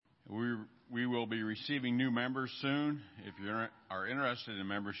will be receiving new members soon. If you are interested in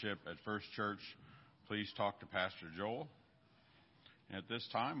membership at First Church, please talk to Pastor Joel. And at this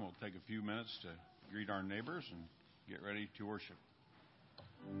time, we'll take a few minutes to greet our neighbors and get ready to worship.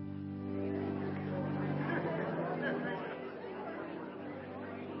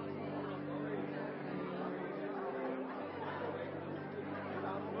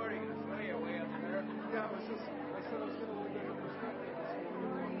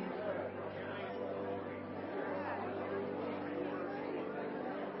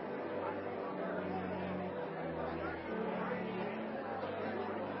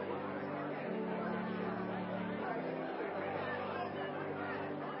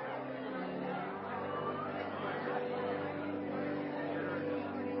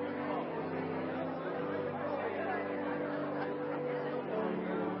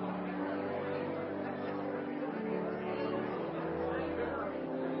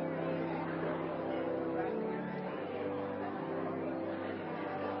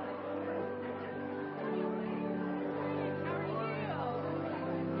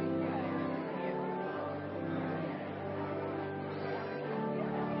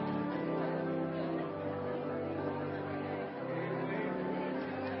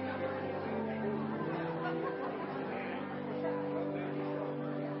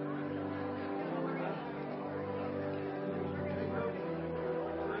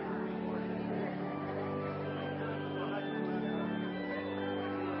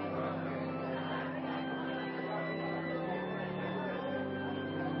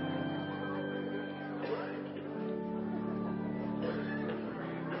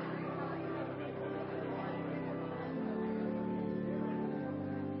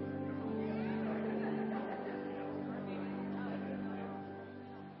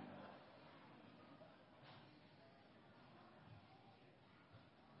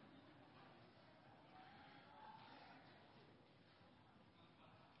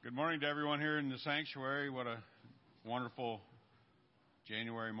 Good morning to everyone here in the sanctuary. What a wonderful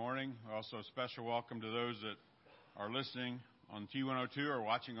January morning. Also a special welcome to those that are listening on T102 or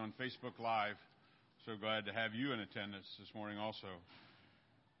watching on Facebook Live. So glad to have you in attendance this morning also.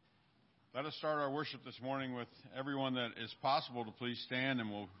 Let us start our worship this morning with everyone that is possible to please stand,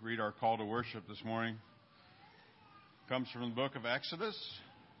 and we'll read our call to worship this morning. It comes from the book of Exodus,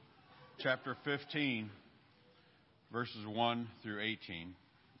 chapter 15, verses 1 through 18.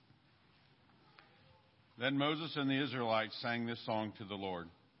 Then Moses and the Israelites sang this song to the Lord.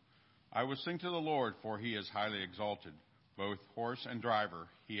 I will sing to the Lord, for he is highly exalted. Both horse and driver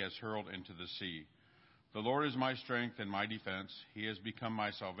he has hurled into the sea. The Lord is my strength and my defense. He has become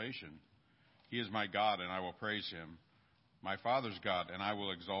my salvation. He is my God, and I will praise him. My father's God, and I will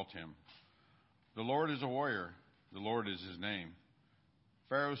exalt him. The Lord is a warrior. The Lord is his name.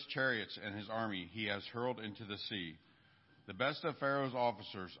 Pharaoh's chariots and his army he has hurled into the sea. The best of Pharaoh's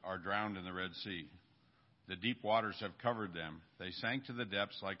officers are drowned in the Red Sea. The deep waters have covered them. They sank to the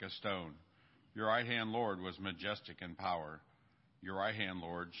depths like a stone. Your right hand, Lord, was majestic in power. Your right hand,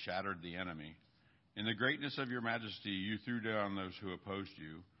 Lord, shattered the enemy. In the greatness of your majesty, you threw down those who opposed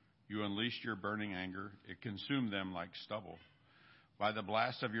you. You unleashed your burning anger. It consumed them like stubble. By the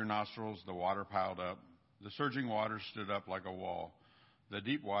blast of your nostrils, the water piled up. The surging waters stood up like a wall. The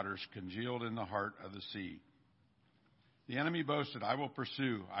deep waters congealed in the heart of the sea. The enemy boasted, I will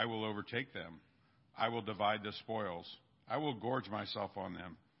pursue. I will overtake them. I will divide the spoils. I will gorge myself on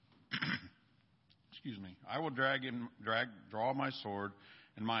them. Excuse me. I will draw my sword,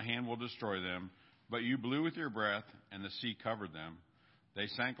 and my hand will destroy them. But you blew with your breath, and the sea covered them. They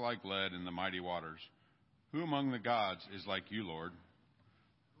sank like lead in the mighty waters. Who among the gods is like you, Lord?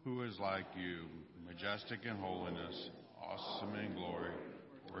 Who is like you, majestic in holiness, awesome in glory,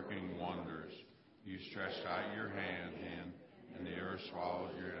 working wonders? You stretched out your hand, and the earth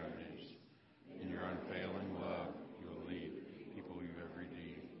swallowed your enemies. In your unfailing love, you will lead people you have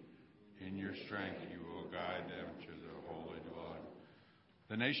redeemed. In your strength, you will guide them to the holy dwelling.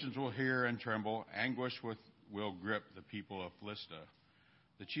 The nations will hear and tremble. Anguish will grip the people of Philistia.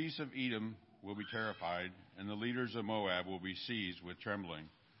 The chiefs of Edom will be terrified, and the leaders of Moab will be seized with trembling.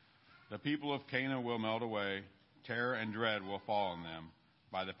 The people of Canaan will melt away. Terror and dread will fall on them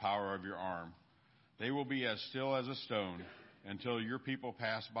by the power of your arm. They will be as still as a stone until your people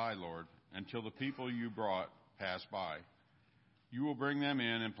pass by, Lord, until the people you brought pass by. You will bring them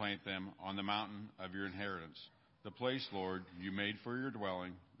in and plant them on the mountain of your inheritance, the place, Lord, you made for your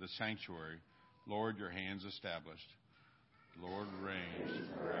dwelling, the sanctuary, Lord, your hands established. Lord reigns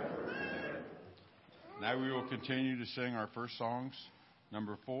forever and ever. Now we will continue to sing our first songs,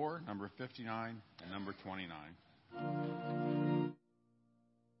 number 4, number 59, and number 29.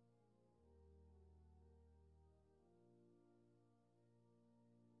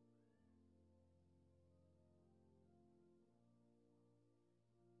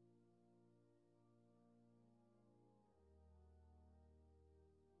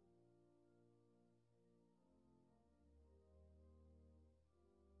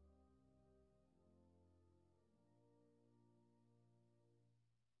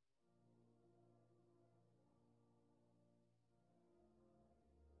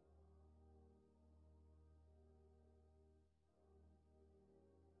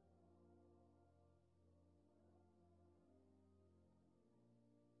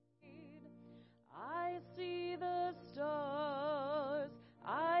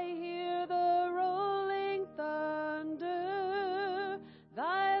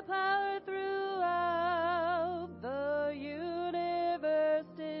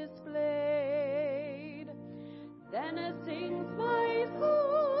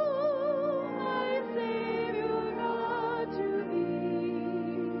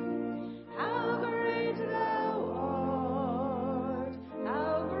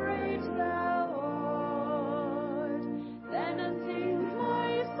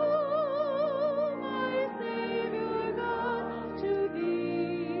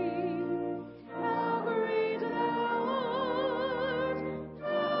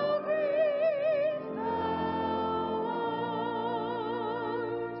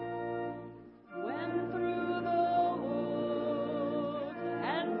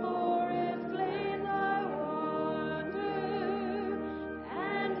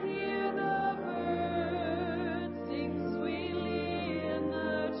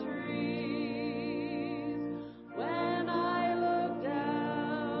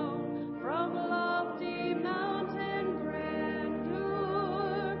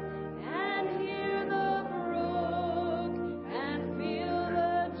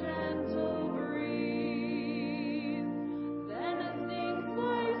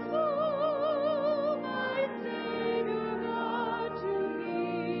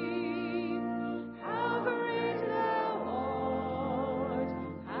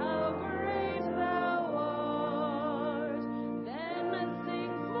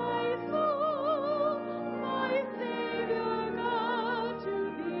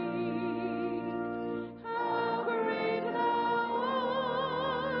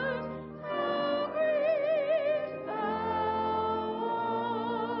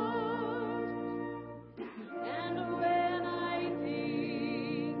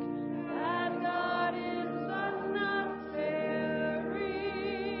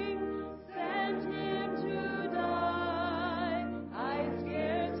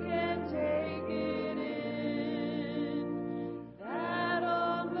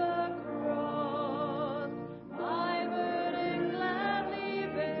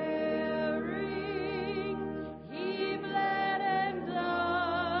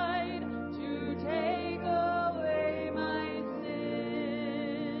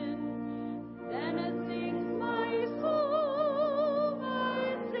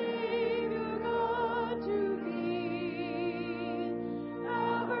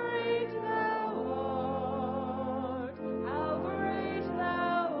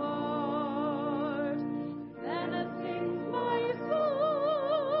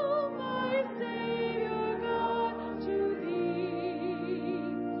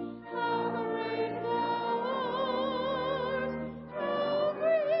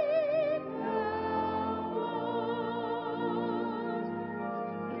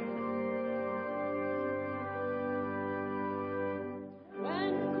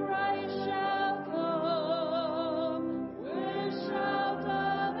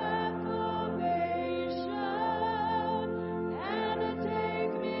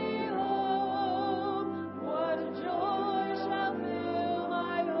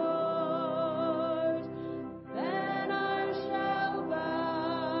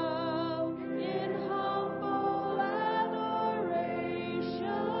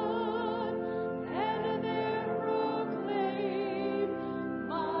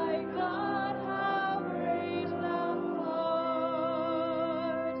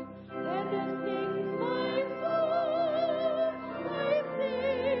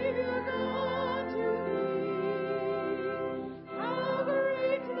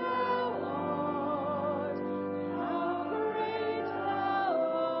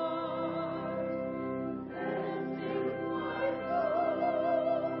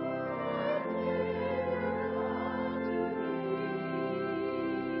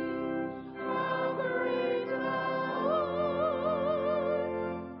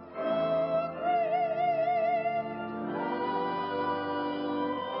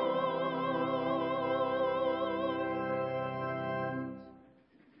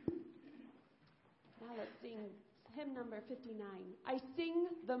 number 59. I sing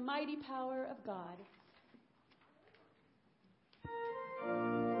the mighty power of God.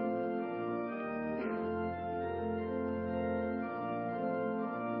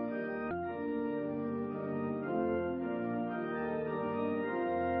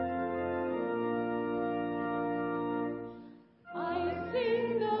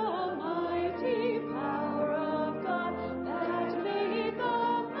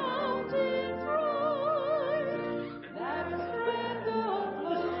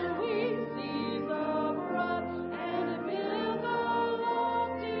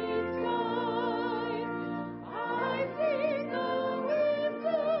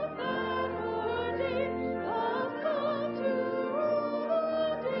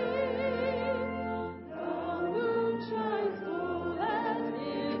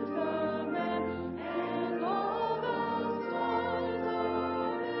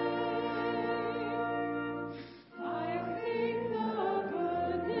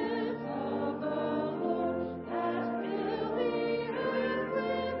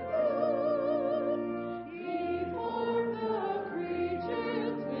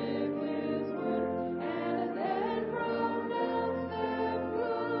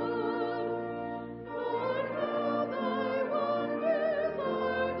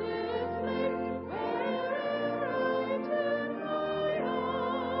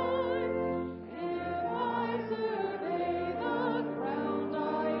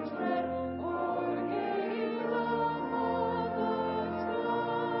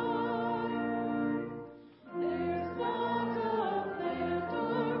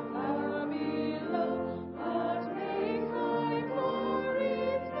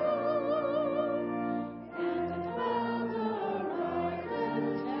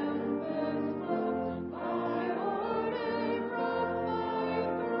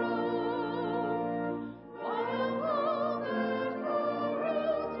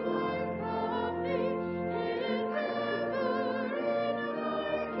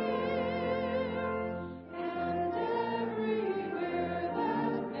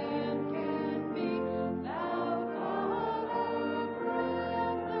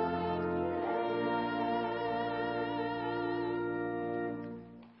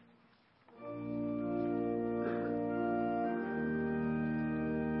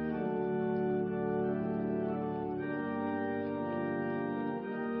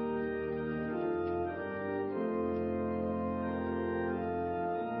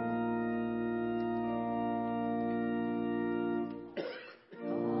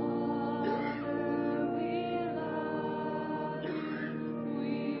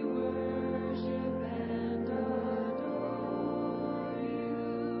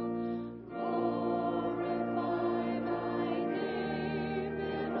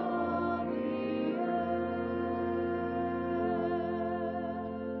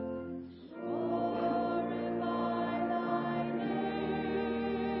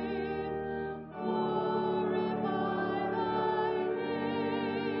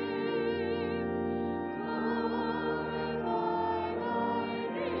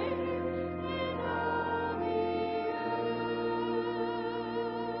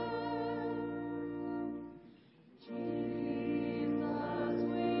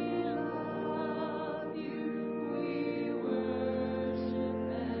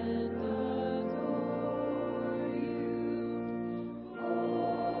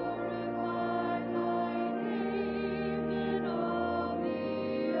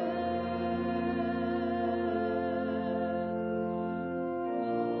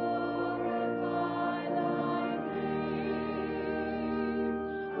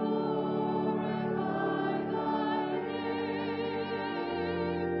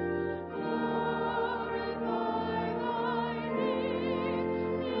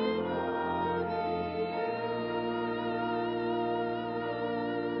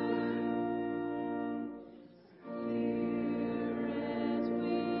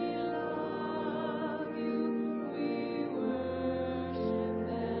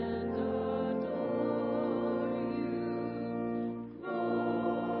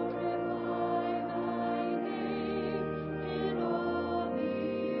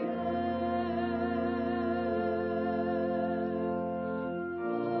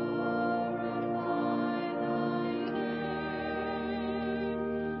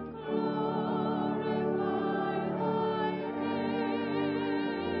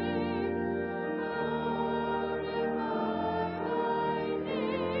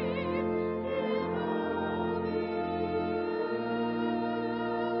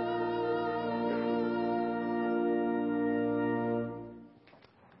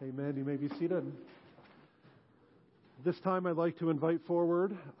 Amen. You may be seated. This time I'd like to invite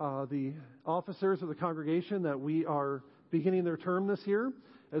forward the officers of the congregation that we are beginning their term this year,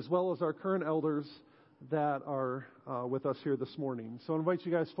 as well as our current elders that are with us here this morning. So I invite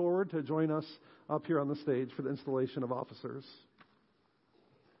you guys forward to join us up here on the stage for the installation of officers.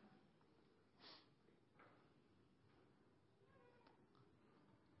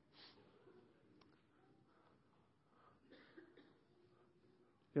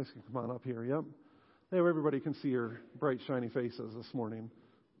 You guys can come on up here, yep. There, everybody can see your bright, shiny faces this morning.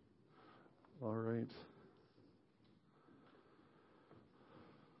 All right.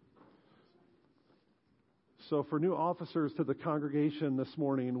 So for new officers to the congregation this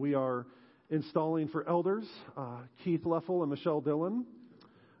morning, we are installing for elders, Keith Leffel and Michelle Dillon.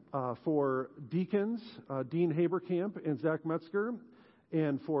 For deacons, Dean Haberkamp and Zach Metzger.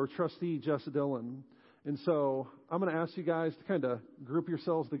 And for trustee, Jess Dillon. And so I'm going to ask you guys to kind of group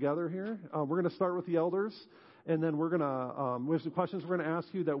yourselves together here. We're going to start with the elders, and then we're going to, we have some questions we're going to ask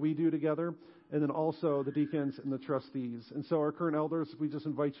you that we do together, and then also the deacons and the trustees. And so our current elders, we just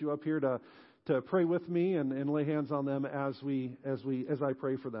invite you up here to pray with me and lay hands on them as I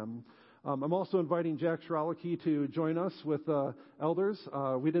pray for them. I'm also inviting Jack Schralicki to join us with elders.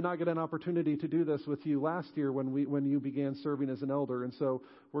 We did not get an opportunity to do this with you last year when you began serving as an elder, and so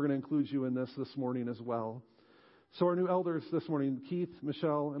we're going to include you in this morning as well. So our new elders this morning, Keith,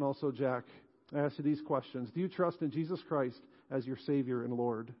 Michelle, and also Jack, I ask you these questions. Do you trust in Jesus Christ as your Savior and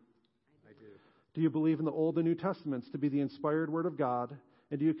Lord? I do. Do you believe in the Old and New Testaments to be the inspired Word of God?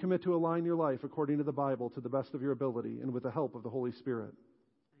 And do you commit to align your life according to the Bible to the best of your ability and with the help of the Holy Spirit?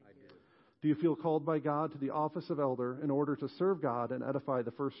 Do you feel called by God to the office of elder in order to serve God and edify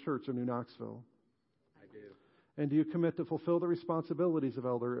the First Church of New Knoxville? I do. And do you commit to fulfill the responsibilities of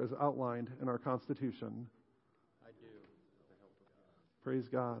elder as outlined in our Constitution? I do, with the help of God. Praise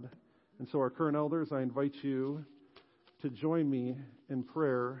God. And so our current elders, I invite you to join me in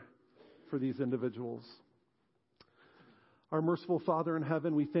prayer for these individuals. Our merciful Father in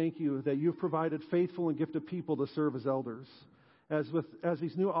heaven, we thank you that you've provided faithful and gifted people to serve as elders. As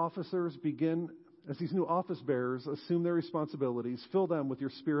these new office bearers assume their responsibilities, fill them with your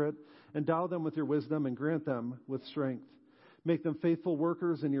Spirit, endow them with your wisdom, and grant them with strength. Make them faithful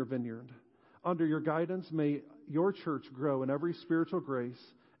workers in your vineyard. Under your guidance, may your church grow in every spiritual grace,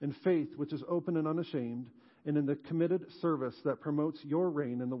 in faith which is open and unashamed, and in the committed service that promotes your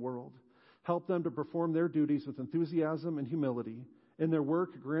reign in the world. Help them to perform their duties with enthusiasm and humility. In their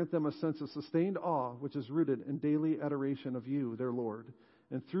work, grant them a sense of sustained awe, which is rooted in daily adoration of you, their Lord.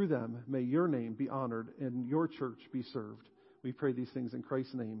 And through them, may your name be honored and your church be served. We pray these things in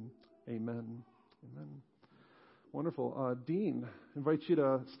Christ's name. Amen. Amen. Wonderful. Dean, I invite you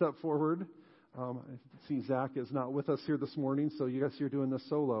to step forward. I see Zach is not with us here this morning, so you guys are doing this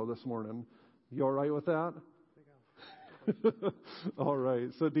solo this morning. You all right with that? All right.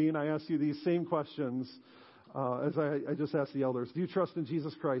 So, Dean, I ask you these same questions as I just asked the elders. Do you trust in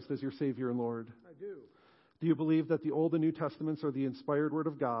Jesus Christ as your Savior and Lord? I do. Do you believe that the Old and New Testaments are the inspired Word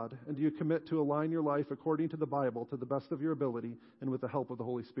of God? And do you commit to align your life according to the Bible to the best of your ability and with the help of the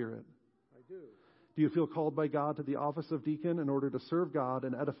Holy Spirit? I do. Do you feel called by God to the office of deacon in order to serve God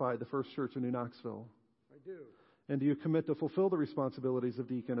and edify the First Church of New Knoxville? I do. And do you commit to fulfill the responsibilities of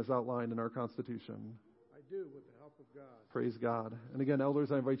deacon as outlined in our Constitution? I do, with the help of God. Praise God. And again, elders,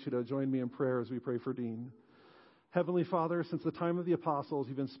 I invite you to join me in prayer as we pray for Dean. Heavenly Father, since the time of the apostles,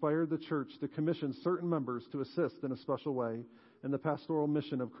 you've inspired the church to commission certain members to assist in a special way in the pastoral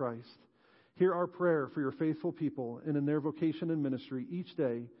mission of Christ. Hear our prayer for your faithful people, and in their vocation and ministry each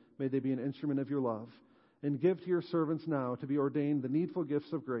day, may they be an instrument of your love. And give to your servants now to be ordained the needful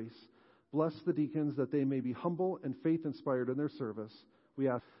gifts of grace. Bless the deacons that they may be humble and faith-inspired in their service. We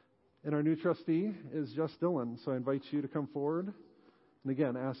ask. And our new trustee is Jess Dillon, so I invite you to come forward. And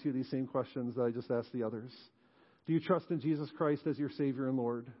again, ask you these same questions that I just asked the others. Do you trust in Jesus Christ as your Savior and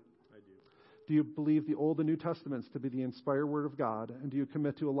Lord? I do. Do you believe the Old and New Testaments to be the inspired Word of God? And do you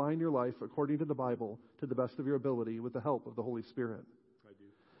commit to align your life according to the Bible to the best of your ability with the help of the Holy Spirit? I do.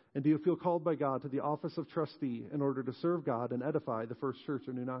 And do you feel called by God to the office of trustee in order to serve God and edify the First Church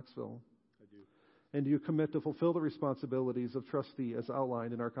of New Knoxville? I do. And do you commit to fulfill the responsibilities of trustee as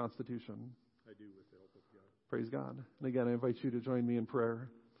outlined in our Constitution? I do, with the help of God. Praise God. And again, I invite you to join me in prayer.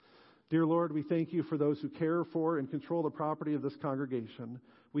 Dear Lord, we thank you for those who care for and control the property of this congregation.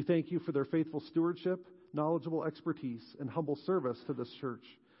 We thank you for their faithful stewardship, knowledgeable expertise, and humble service to this church.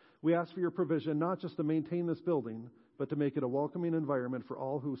 We ask for your provision not just to maintain this building, but to make it a welcoming environment for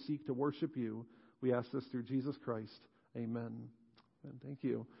all who seek to worship you. We ask this through Jesus Christ. Amen. And thank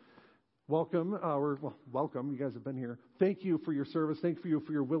you. welcome. Welcome. You guys have been here. Thank you for your service. Thank you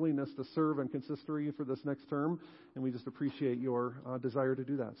for your willingness to serve in consistory for this next term. And we just appreciate your desire to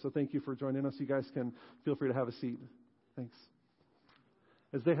do that. So thank you for joining us. You guys can feel free to have a seat. Thanks.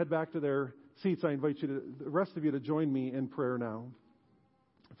 As they head back to their seats, I invite the rest of you to join me in prayer now.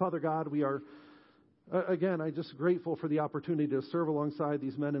 Father God, we are, again, I'm just grateful for the opportunity to serve alongside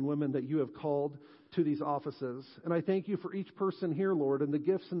these men and women that you have called to these offices. And I thank you for each person here, Lord, and the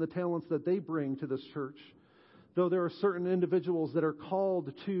gifts and the talents that they bring to this church. Though there are certain individuals that are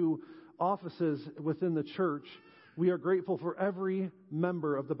called to offices within the church, we are grateful for every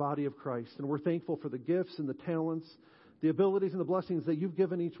member of the body of Christ. And we're thankful for the gifts and the talents, the abilities and the blessings that you've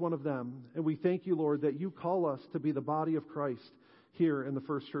given each one of them. And we thank you, Lord, that you call us to be the body of Christ here in the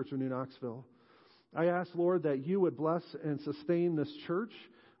First Church of New Knoxville. I ask, Lord, that you would bless and sustain this church.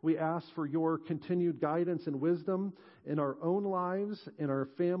 We ask for your continued guidance and wisdom in our own lives, in our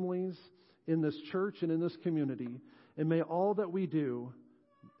families, in this church, and in this community. And may all that we do,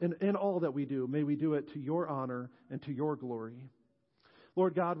 in all that we do, may we do it to your honor and to your glory.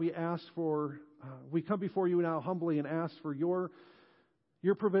 Lord God, we ask for, we come before you now humbly and ask for your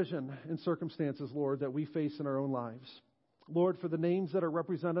provision in circumstances, Lord, that we face in our own lives. Lord, for the names that are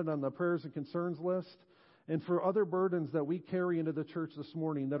represented on the prayers and concerns list, and for other burdens that we carry into the church this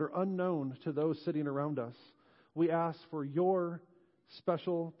morning that are unknown to those sitting around us, we ask for your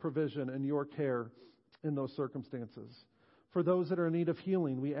special provision and your care in those circumstances. For those that are in need of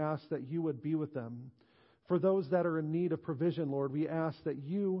healing, we ask that you would be with them. For those that are in need of provision, Lord, we ask that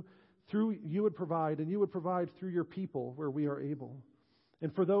you would provide, and you would provide through your people where we are able.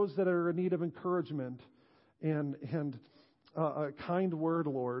 And for those that are in need of encouragement and a kind word,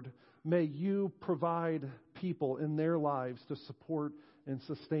 Lord, may you provide people in their lives to support and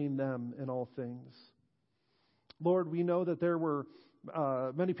sustain them in all things. Lord, we know that there were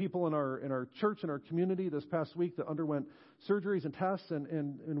many people in our church and our community this past week that underwent surgeries and tests,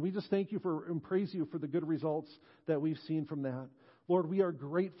 and we just thank you for and praise you for the good results that we've seen from that. Lord, we are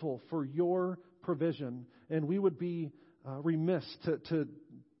grateful for your provision, and we would be remiss to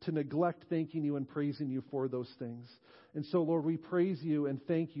neglect thanking you and praising you for those things. And so, Lord, we praise you and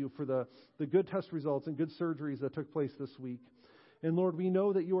thank you for the good test results and good surgeries that took place this week. And Lord, we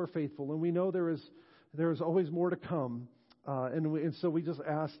know that you are faithful, and we know there is always more to come. And so we just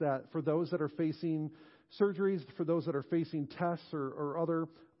ask that for those that are facing surgeries, for those that are facing tests or other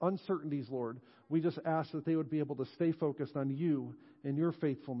uncertainties, Lord, we just ask that they would be able to stay focused on you and your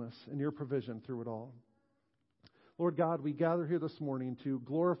faithfulness and your provision through it all. Lord God, we gather here this morning to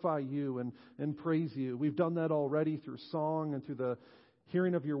glorify you and praise you. We've done that already through song and through the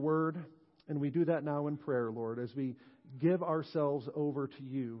hearing of your word, and we do that now in prayer, Lord, as we give ourselves over to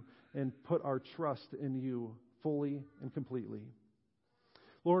you and put our trust in you fully and completely.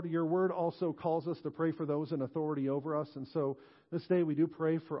 Lord, your word also calls us to pray for those in authority over us. And so this day we do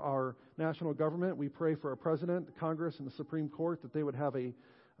pray for our national government. We pray for our president, Congress, and the Supreme Court, that they would have a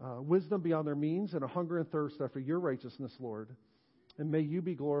wisdom beyond their means and a hunger and thirst after your righteousness, Lord. And may you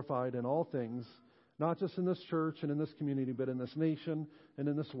be glorified in all things, not just in this church and in this community, but in this nation and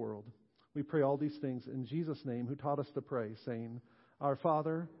in this world. We pray all these things in Jesus' name, who taught us to pray, saying, Our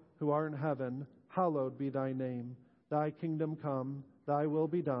Father, who art in heaven, hallowed be thy name. Thy kingdom come, thy will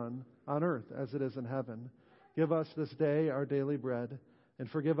be done, on earth as it is in heaven. Give us this day our daily bread, and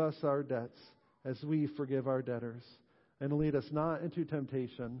forgive us our debts, as we forgive our debtors. And lead us not into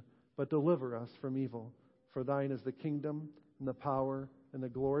temptation, but deliver us from evil. For thine is the kingdom, and the power, and the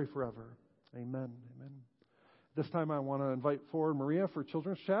glory forever. Amen. Amen. This time I want to invite forward Maria for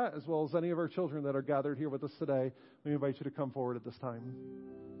Children's Chat, as well as any of our children that are gathered here with us today. We invite you to come forward at this time.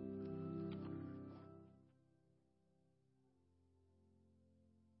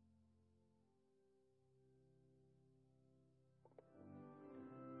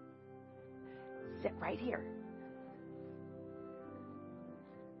 Sit right here.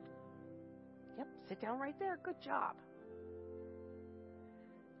 Yep, sit down right there. Good job.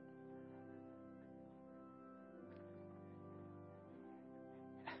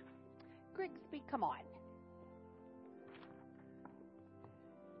 Grigsby, come on.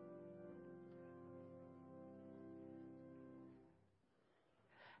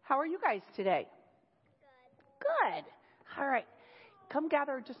 How are you guys today? Good. All right. Come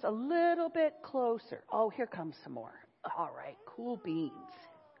gather just a little bit closer. Oh, here comes some more. All right. Cool beans.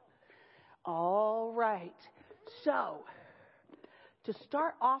 All right. So, to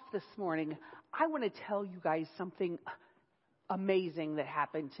start off this morning, I want to tell you guys something amazing that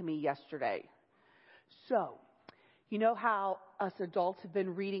happened to me yesterday. So, you know how us adults have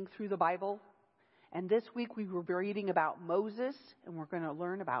been reading through the Bible? And this week we were reading about Moses, and we're going to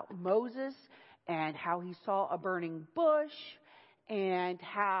learn about Moses and how he saw a burning bush and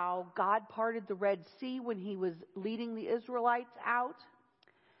how God parted the Red Sea when he was leading the Israelites out,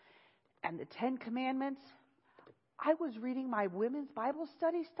 and the 10 Commandments. I was reading my women's Bible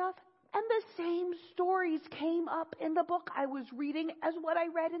study stuff, and the same stories came up in the book I was reading as what I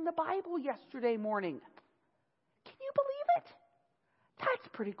read in the Bible yesterday morning. Can you believe it? That's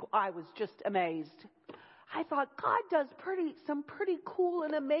pretty cool. I was just amazed. I thought God does some pretty cool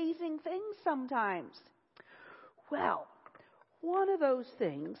and amazing things sometimes. Well, one of those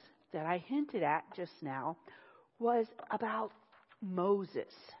things that I hinted at just now was about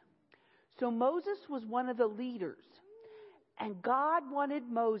Moses. So Moses was one of the leaders, and God wanted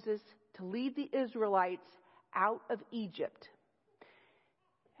Moses to lead the Israelites out of Egypt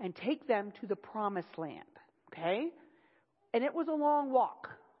and take them to the promised land, okay? And it was a long walk,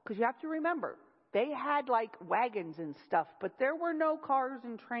 because you have to remember, they had like wagons and stuff, but there were no cars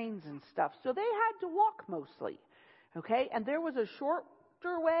and trains and stuff, so they had to walk mostly, okay? And there was a shorter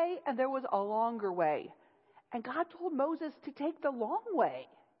way and there was a longer way. And God told Moses to take the long way.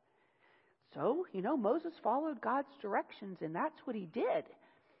 So, Moses followed God's directions, and that's what he did.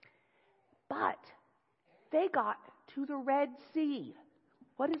 But they got to the Red Sea.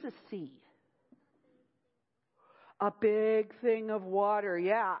 What is a sea? A big thing of water,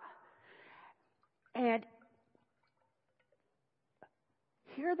 yeah. And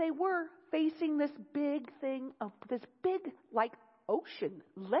here they were facing this big like ocean,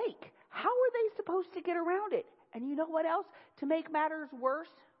 lake. How were they supposed to get around it? And you know what else? To make matters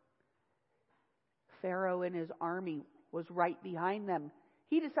worse, Pharaoh and his army was right behind them.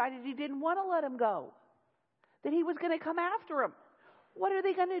 He decided he didn't want to let them go, that he was going to come after them. What are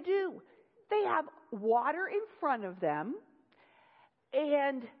they going to do? They have water in front of them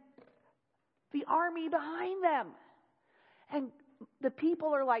and the army behind them. And the people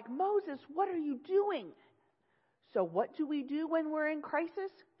are like, Moses, what are you doing? So what do we do when we're in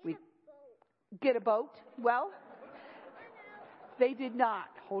crisis? We get a boat. Well, they did not.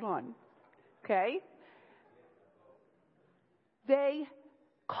 Hold on. Okay. They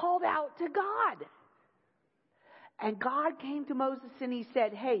called out to God. And God came to Moses and he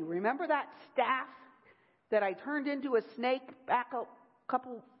said, hey, remember that staff that I turned into a snake back a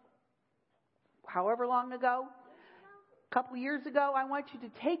couple years ago? I want you to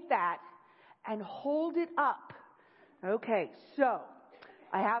take that and hold it up. Okay, so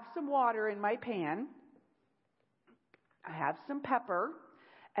I have some water in my pan. I have some pepper.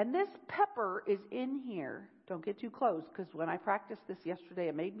 And this pepper is in here. Don't get too close, because when I practiced this yesterday,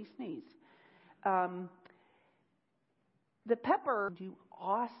 it made me sneeze. The pepper do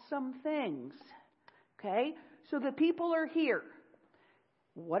awesome things. Okay? So the people are here.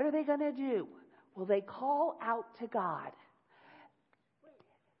 What are they going to do? Well, they call out to God.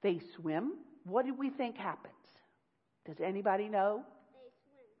 They swim. What do we think happens? Does anybody know?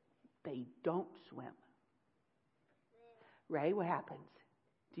 They swim. They don't swim. Ray, what happens?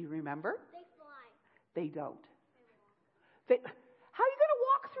 Do you remember? They fly. They don't. How are you going to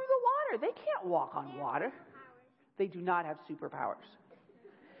walk through the water? They can't walk on water. They do not have superpowers.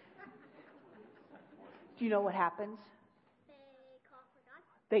 Do you know what happens? They call for God.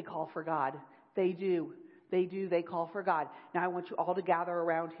 They call for God. They do. They call for God. Now I want you all to gather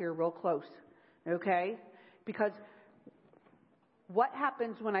around here real close. Okay? Because what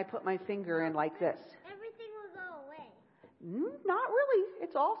happens when I put my finger in like this? Everything will go away. Not really.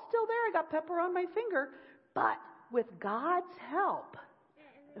 It's all still there. I got pepper on my finger. But with God's help,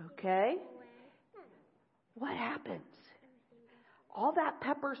 okay, what happens? All that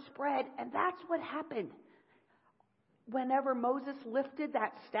pepper spread, and that's what happened. Whenever Moses lifted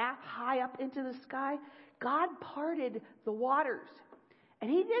that staff high up into the sky, God parted the waters. And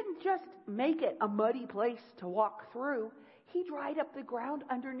he didn't just make it a muddy place to walk through. He dried up the ground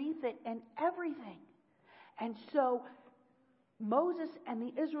underneath it and everything. And so Moses and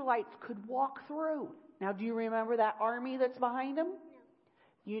the Israelites could walk through. Now, do you remember that army that's behind them?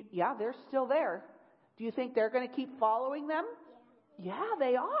 No. Yeah, they're still there. Do you think they're going to keep following them? Yeah,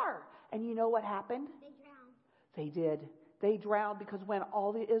 they are. And you know what happened? They drowned. They did. They drowned because when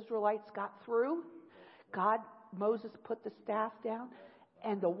all the Israelites got through, Moses put the staff down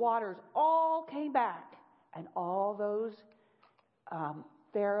and the waters all came back. And all those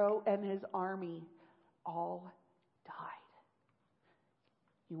Pharaoh and his army all died.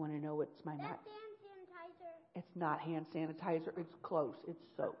 You want to know what's my That's hand sanitizer. It's not hand sanitizer. It's close. It's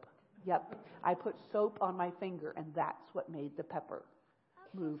soap. Yep. I put soap on my finger, and that's what made the pepper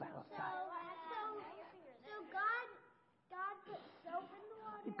move outside. So God put soap in the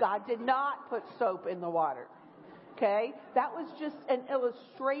water? God did not put soap in the water. Okay? That was just an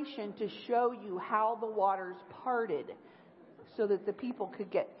illustration to show you how the waters parted so that the people could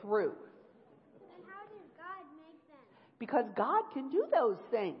get through. And how did God make them? Because God can do those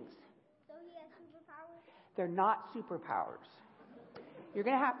things. So he has superpowers? They're not superpowers. You're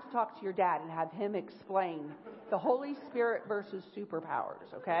going to have to talk to your dad and have him explain the Holy Spirit versus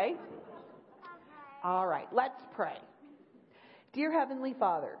superpowers, okay? All right, let's pray. Dear Heavenly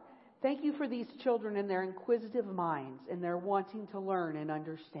Father, thank you for these children and their inquisitive minds and their wanting to learn and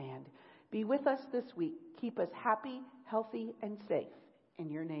understand. Be with us this week. Keep us happy, healthy, and safe. In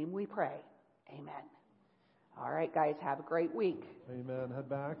your name we pray. Amen. All right, guys, have a great week. Amen. Head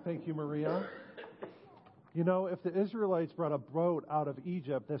back. Thank you, Maria. You know, if the Israelites brought a boat out of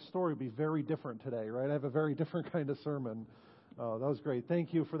Egypt, this story would be very different today, right? I have a very different kind of sermon. That was great.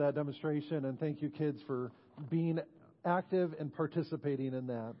 Thank you for that demonstration, and thank you, kids, for being active and participating in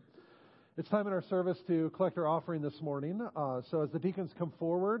that. It's time in our service to collect our offering this morning. So as the deacons come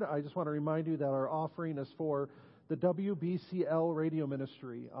forward, I just want to remind you that our offering is for the WBCL radio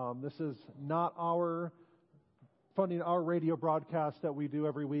ministry. This is not funding our radio broadcast that we do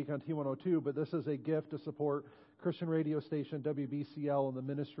every week on T102, but this is a gift to support Christian radio station WBCL and the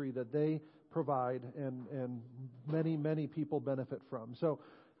ministry that they provide and many, many people benefit from. So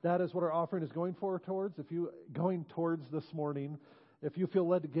that is what our offering is going towards this morning. If you feel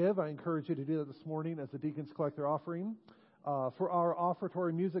led to give, I encourage you to do that this morning as the deacons collect their offering. For our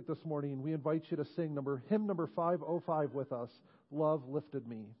offertory music this morning, we invite you to sing hymn number 505 with us, Love Lifted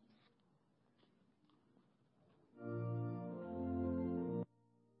Me.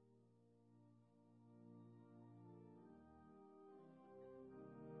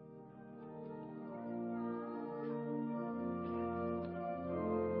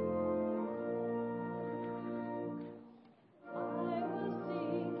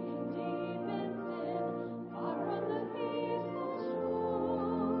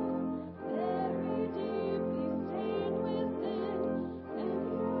 Very deeply stained within, and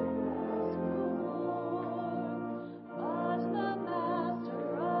your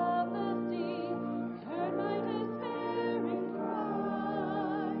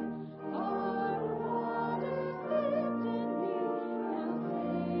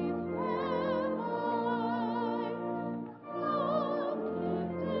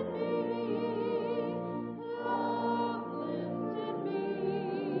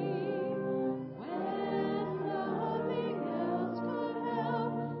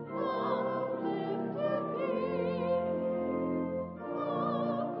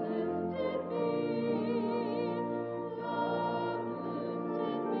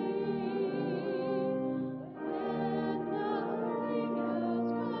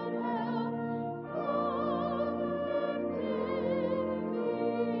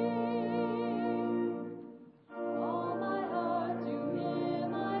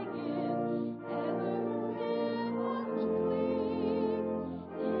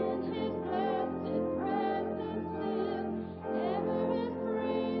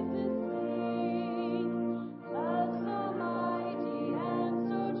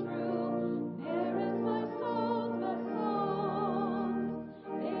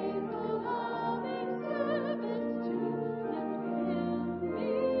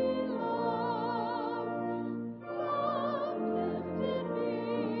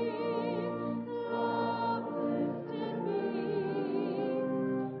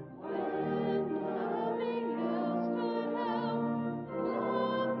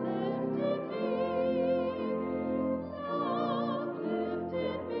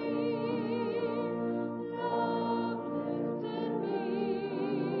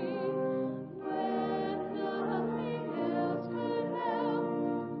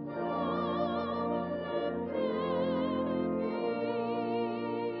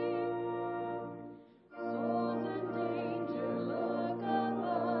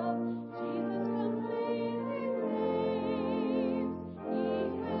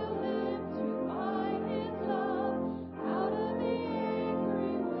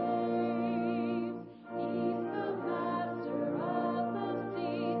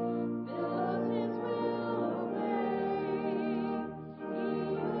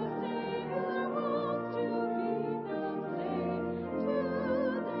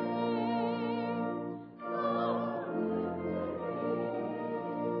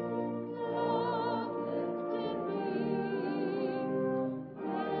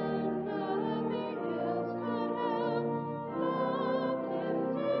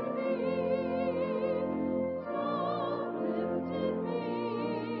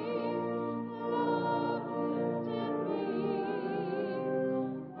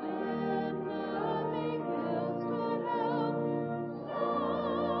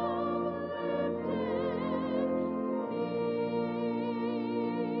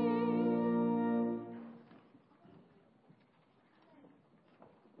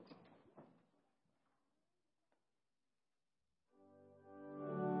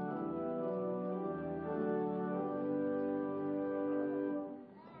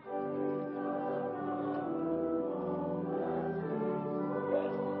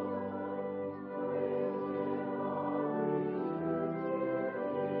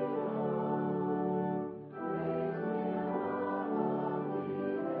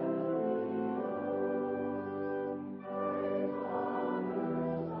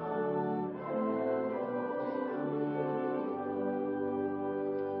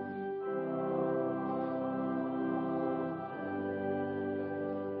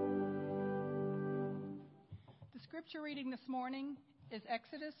scripture reading this morning is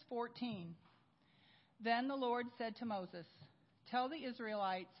Exodus 14. Then the Lord said to Moses, "Tell the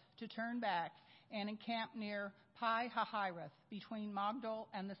Israelites to turn back and encamp near Pi-hahiroth, between Migdol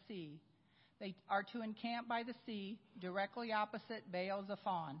and the sea. They are to encamp by the sea, directly opposite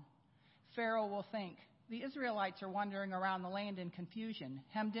Baal-zephon. Pharaoh will think, 'The Israelites are wandering around the land in confusion,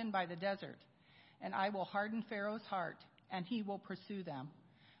 hemmed in by the desert.' And I will harden Pharaoh's heart, and he will pursue them.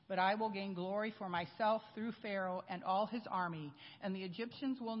 But I will gain glory for myself through Pharaoh and all his army, and the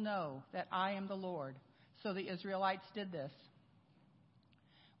Egyptians will know that I am the Lord." So the Israelites did this.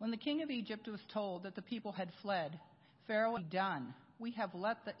 When the king of Egypt was told that the people had fled, Pharaoh had done. "We have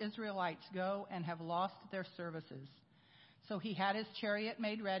let the Israelites go and have lost their services." So he had his chariot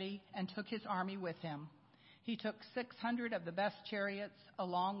made ready and took his army with him. He took 600 of the best chariots,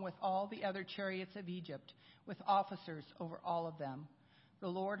 along with all the other chariots of Egypt, with officers over all of them. The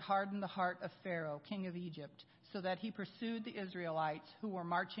Lord hardened the heart of Pharaoh, king of Egypt, so that he pursued the Israelites who were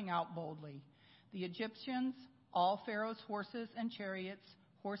marching out boldly. The Egyptians, all Pharaoh's horses and chariots,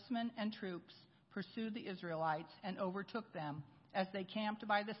 horsemen and troops, pursued the Israelites and overtook them as they camped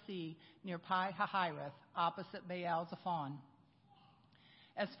by the sea near Pi-hahiroth, opposite Baal-zephon.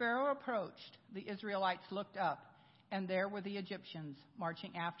 As Pharaoh approached, the Israelites looked up, and there were the Egyptians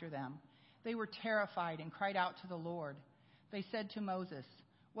marching after them. They were terrified and cried out to the Lord. They said to Moses,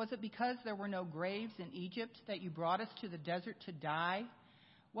 "Was it because there were no graves in Egypt that you brought us to the desert to die?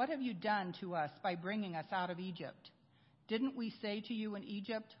 What have you done to us by bringing us out of Egypt? Didn't we say to you in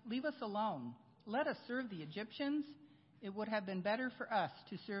Egypt, 'Leave us alone. Let us serve the Egyptians'? It would have been better for us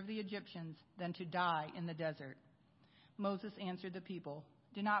to serve the Egyptians than to die in the desert." Moses answered the people,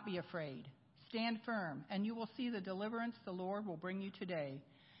 "Do not be afraid. Stand firm, and you will see the deliverance the Lord will bring you today.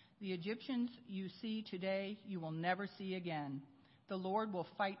 The Egyptians you see today, you will never see again. The Lord will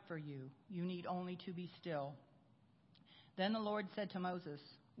fight for you. You need only to be still." Then the Lord said to Moses,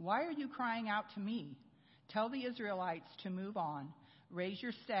 "Why are you crying out to me? Tell the Israelites to move on. Raise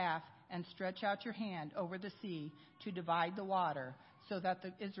your staff and stretch out your hand over the sea to divide the water, so that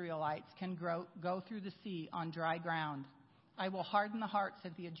the Israelites can go through the sea on dry ground. I will harden the hearts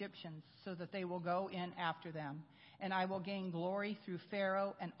of the Egyptians so that they will go in after them, and I will gain glory through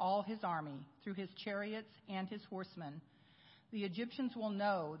Pharaoh and all his army, through his chariots and his horsemen. The Egyptians will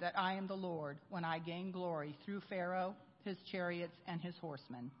know that I am the Lord when I gain glory through Pharaoh, his chariots, and his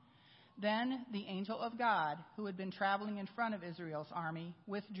horsemen." Then the angel of God, who had been traveling in front of Israel's army,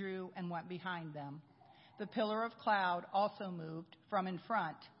 withdrew and went behind them. The pillar of cloud also moved from in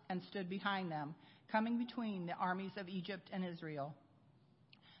front and stood behind them, coming between the armies of Egypt and Israel.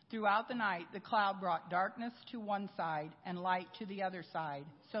 Throughout the night, the cloud brought darkness to one side and light to the other side,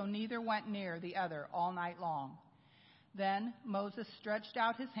 so neither went near the other all night long. Then Moses stretched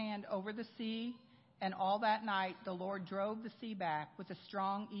out his hand over the sea, and all that night the Lord drove the sea back with a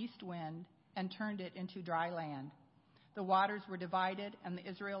strong east wind and turned it into dry land. The waters were divided, and the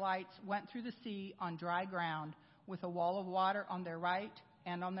Israelites went through the sea on dry ground, with a wall of water on their right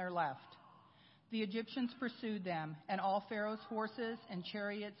and on their left. The Egyptians pursued them, and all Pharaoh's horses and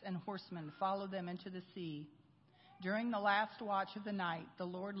chariots and horsemen followed them into the sea. During the last watch of the night, the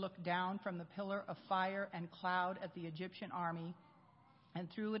Lord looked down from the pillar of fire and cloud at the Egyptian army and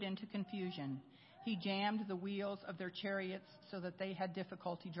threw it into confusion. He jammed the wheels of their chariots so that they had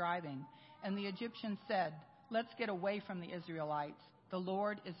difficulty driving. And the Egyptians said, "Let's get away from the Israelites. The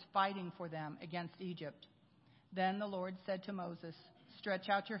Lord is fighting for them against Egypt." Then the Lord said to Moses, "Stretch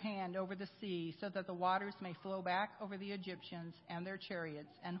out your hand over the sea so that the waters may flow back over the Egyptians and their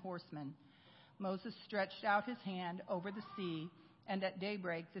chariots and horsemen." Moses stretched out his hand over the sea, and at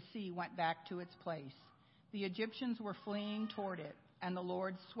daybreak the sea went back to its place. The Egyptians were fleeing toward it, and the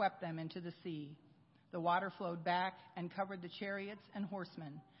Lord swept them into the sea. The water flowed back and covered the chariots and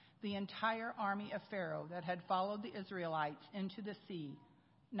horsemen, the entire army of Pharaoh that had followed the Israelites into the sea.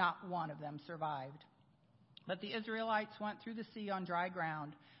 Not one of them survived. But the Israelites went through the sea on dry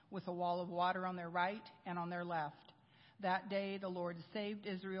ground, with a wall of water on their right and on their left. That day the Lord saved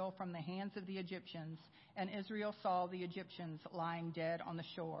Israel from the hands of the Egyptians, and Israel saw the Egyptians lying dead on the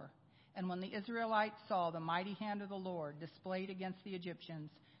shore. And when the Israelites saw the mighty hand of the Lord displayed against the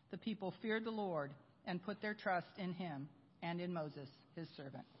Egyptians, the people feared the Lord and put their trust in him and in Moses, his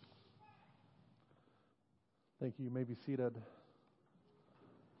servant. Thank you. You may be seated.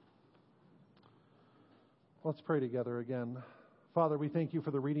 Let's pray together again. Father, we thank you for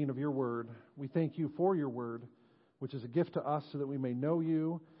the reading of your word. We thank you for your word, which is a gift to us so that we may know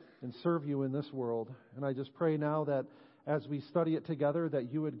you and serve you in this world. And I just pray now that as we study it together,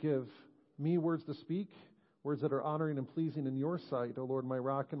 that you would give me words to speak, words that are honoring and pleasing in your sight, O Lord, my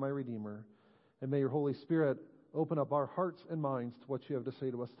rock and my redeemer. And may your Holy Spirit open up our hearts and minds to what you have to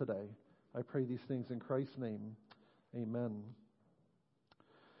say to us today. I pray these things in Christ's name. Amen.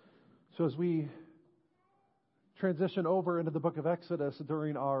 So as we transition over into the book of Exodus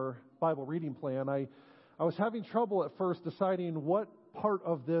during our Bible reading plan, I was having trouble at first deciding what part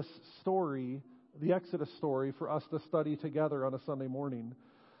of this story, the Exodus story, for us to study together on a Sunday morning.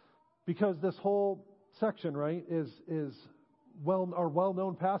 Because this whole section, right, is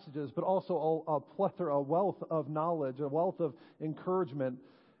well-known passages, but also a plethora, a wealth of knowledge, a wealth of encouragement,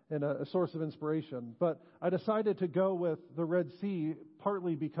 and a source of inspiration. But I decided to go with the Red Sea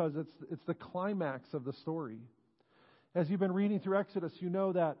partly because it's the climax of the story. As you've been reading through Exodus, you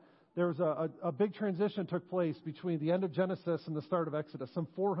know that there's a big transition took place between the end of Genesis and the start of Exodus. Some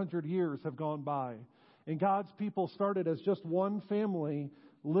 400 years have gone by. And God's people started as just one family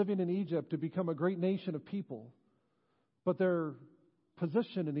living in Egypt to become a great nation of people. But their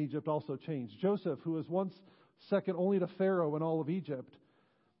position in Egypt also changed. Joseph, who was once second only to Pharaoh in all of Egypt,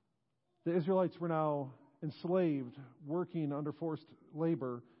 the Israelites were now enslaved, working under forced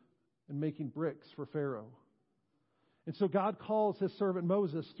labor and making bricks for Pharaoh. And so God calls his servant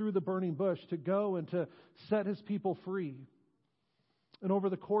Moses through the burning bush to go and to set his people free. And over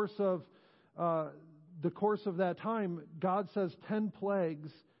the course of that time, God says 10 plagues,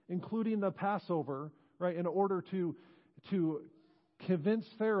 including the Passover, right, in order to convince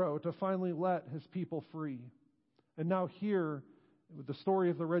Pharaoh to finally let his people free. And now here, with the story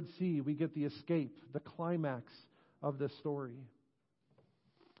of the Red Sea, we get the escape, the climax of this story.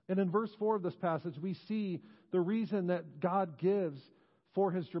 And in verse 4 of this passage, we see the reason that God gives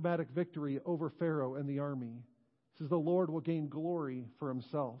for his dramatic victory over Pharaoh and the army. It says the Lord will gain glory for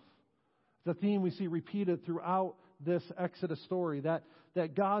himself. The theme we see repeated throughout this Exodus story, that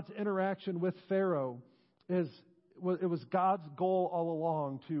God's interaction with Pharaoh it was God's goal all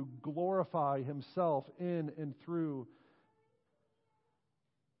along to glorify himself in and through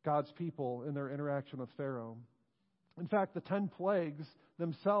God's people in their interaction with Pharaoh. In fact, the 10 plagues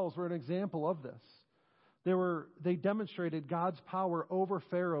themselves were an example of this. They demonstrated God's power over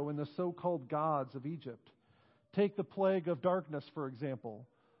Pharaoh and the so-called gods of Egypt. Take the plague of darkness, for example.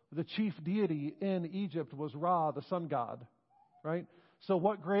 The chief deity in Egypt was Ra, the sun god, right? So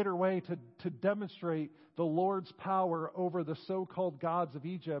what greater way to demonstrate the Lord's power over the so-called gods of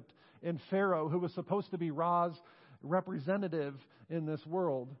Egypt and Pharaoh, who was supposed to be Ra's representative in this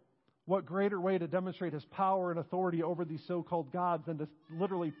world? What greater way to demonstrate his power and authority over these so-called gods than to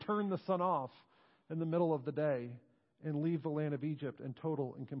literally turn the sun off in the middle of the day and leave the land of Egypt in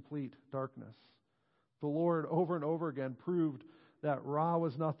total and complete darkness? The Lord over and over again proved that Ra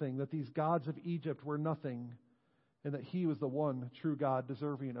was nothing, that these gods of Egypt were nothing, and that he was the one true God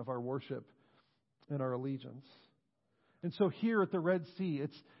deserving of our worship and our allegiance. And so here at the Red Sea,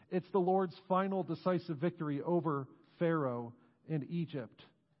 it's the Lord's final decisive victory over Pharaoh and Egypt.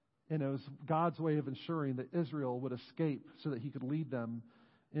 And it was God's way of ensuring that Israel would escape so that he could lead them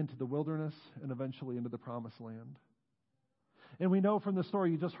into the wilderness and eventually into the promised land. And we know from the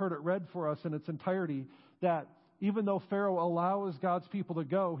story, you just heard it read for us in its entirety, that even though Pharaoh allows God's people to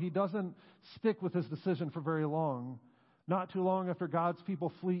go, he doesn't stick with his decision for very long. Not too long after God's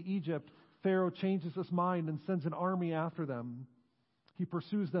people flee Egypt, Pharaoh changes his mind and sends an army after them. He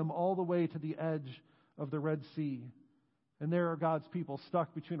pursues them all the way to the edge of the Red Sea. And there are God's people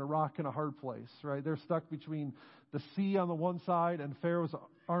stuck between a rock and a hard place, right? They're stuck between the sea on the one side and Pharaoh's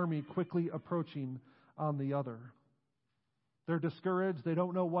army quickly approaching on the other. They're discouraged. They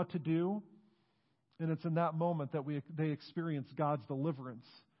don't know what to do. And it's in that moment that they experience God's deliverance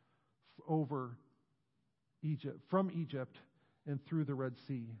over Egypt, from Egypt and through the Red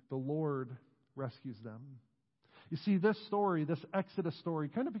Sea. The Lord rescues them. You see, this story, this Exodus story,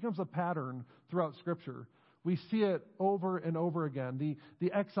 kind of becomes a pattern throughout Scripture. We see it over and over again.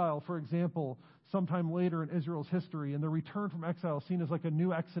 The exile, for example, sometime later in Israel's history, and the return from exile seen as like a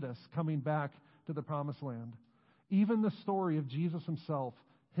new Exodus coming back to the Promised Land. Even the story of Jesus himself,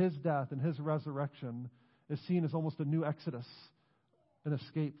 his death and his resurrection, is seen as almost a new Exodus, an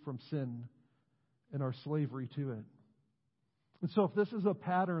escape from sin and our slavery to it. And so if this is a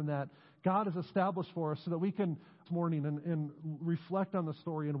pattern that God has established for us so that we can this morning and reflect on the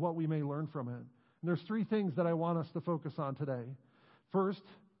story and what we may learn from it. And there's 3 things that I want us to focus on today. First,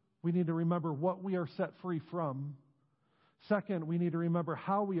 we need to remember what we are set free from. Second, we need to remember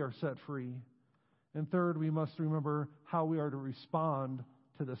how we are set free. And third, we must remember how we are to respond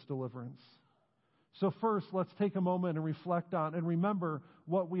to this deliverance. So first, let's take a moment and reflect on and remember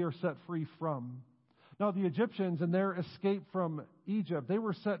what we are set free from. Now, the Egyptians, in their escape from Egypt, they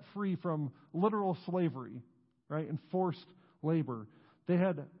were set free from literal slavery, right, and forced labor. They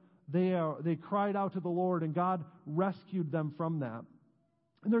had they cried out to the Lord, and God rescued them from that.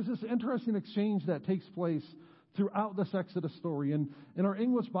 And there's this interesting exchange that takes place throughout this Exodus story, and our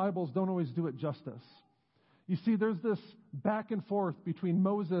English Bibles don't always do it justice. You see, there's this back and forth between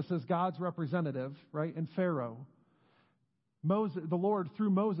Moses as God's representative, right, and Pharaoh. Moses, the Lord,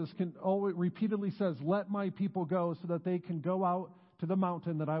 through Moses, can always repeatedly says, "Let my people go so that they can go out to the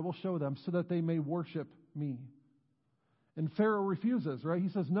mountain that I will show them so that they may worship me." And Pharaoh refuses, right? He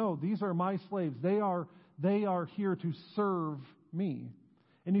says, "No, these are my slaves. They are here to serve me."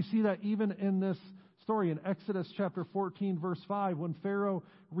 And you see that even in this story in Exodus chapter 14, verse 5, when Pharaoh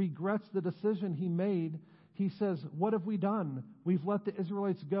regrets the decision he made, he says, "What have we done? We've let the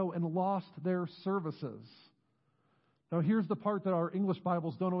Israelites go and lost their services." Now, here's the part that our English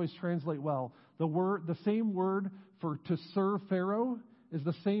Bibles don't always translate well. The same word for to serve Pharaoh is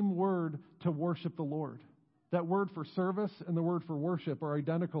the same word to worship the Lord. That word for service and the word for worship are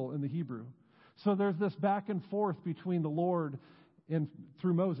identical in the Hebrew. So there's this back and forth between the Lord and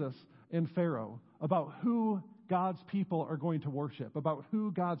through Moses and Pharaoh about who God's people are going to worship, about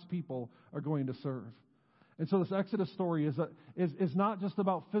who God's people are going to serve. And so this Exodus story is not just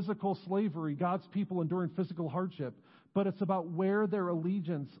about physical slavery, God's people enduring physical hardship, but it's about where their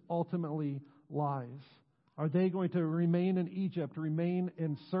allegiance ultimately lies. Are they going to remain in Egypt, remain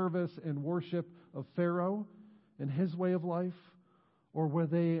in service and worship of Pharaoh and his way of life? Or will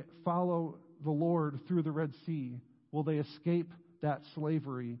they follow the Lord through the Red Sea? Will they escape that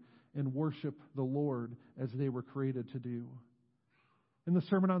slavery and worship the Lord as they were created to do? In the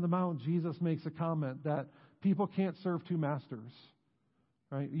Sermon on the Mount, Jesus makes a comment that people can't serve two masters.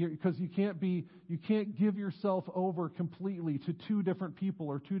 Right? Because you can't give yourself over completely to two different people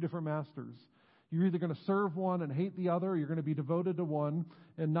or two different masters. You're either going to serve one and hate the other, or you're going to be devoted to one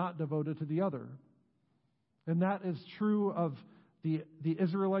and not devoted to the other. And that is true of the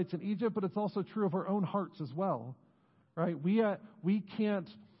Israelites in Egypt, but it's also true of our own hearts as well. Right? We can't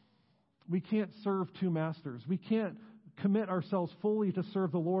serve two masters. We can't commit ourselves fully to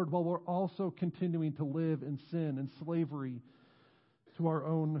serve the Lord while we're also continuing to live in sin and slavery to our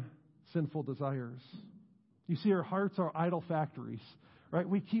own sinful desires. You see, our hearts are idol factories, right?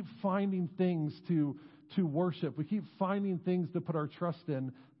 We keep finding things to worship. We keep finding things to put our trust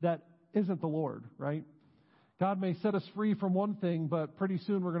in that isn't the Lord, right? God may set us free from one thing, but pretty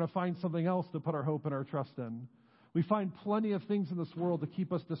soon we're going to find something else to put our hope and our trust in. We find plenty of things in this world to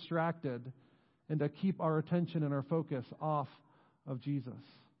keep us distracted and to keep our attention and our focus off of Jesus.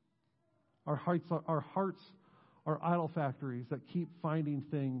 Our hearts are idol factories that keep finding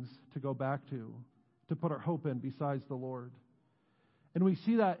things to go back to put our hope in besides the Lord. And we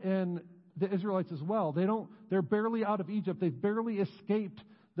see that in the Israelites as well. They're barely out of Egypt. They've barely escaped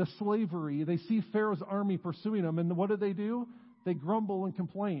the slavery. They see Pharaoh's army pursuing them, and what do? They grumble and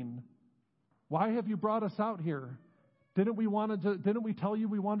complain. "Why have you brought us out here? Didn't we tell you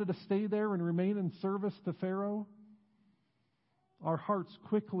we wanted to stay there and remain in service to Pharaoh?" Our hearts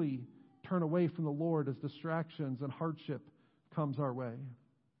quickly turn away from the Lord as distractions and hardship comes our way.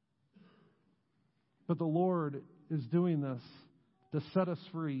 But the Lord is doing this to set us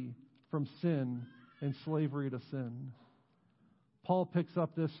free from sin and slavery to sin. Paul picks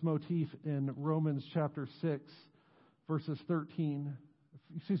up this motif in Romans chapter 6, verses 15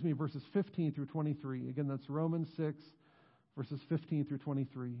 through 23. Again, that's Romans 6, verses 15 through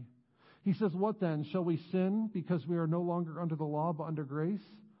 23. He says, "What then? Shall we sin because we are no longer under the law but under grace?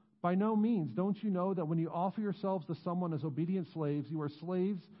 By no means. Don't you know that when you offer yourselves to someone as obedient slaves, you are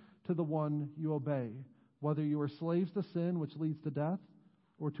slaves to the one you obey, whether you are slaves to sin, which leads to death,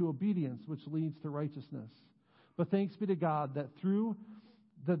 or to obedience, which leads to righteousness. But thanks be to God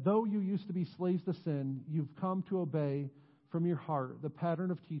that though you used to be slaves to sin, you've come to obey from your heart the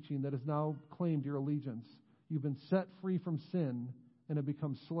pattern of teaching that has now claimed your allegiance. You've been set free from sin and have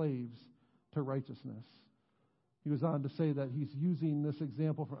become slaves to righteousness." He goes on to say that he's using this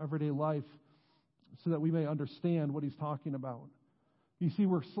example from everyday life so that we may understand what he's talking about. You see,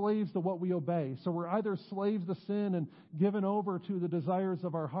 we're slaves to what we obey. So we're either slaves to sin and given over to the desires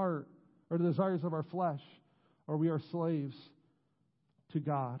of our heart or the desires of our flesh, or we are slaves to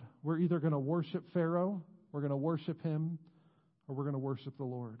God. We're either going to worship Pharaoh, we're going to worship him, or we're going to worship the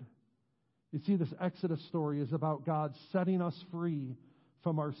Lord. You see, this Exodus story is about God setting us free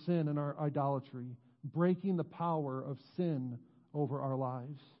from our sin and our idolatry, breaking the power of sin over our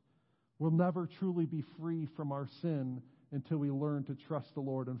lives. We'll never truly be free from our sin until we learn to trust the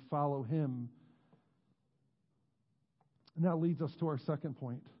Lord and follow him. And that leads us to our second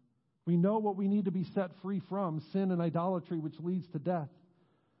point. We know what we need to be set free from, sin and idolatry, which leads to death.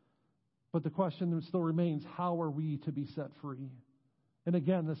 But the question still remains, how are we to be set free? And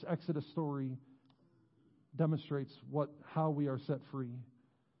again, this Exodus story demonstrates how we are set free.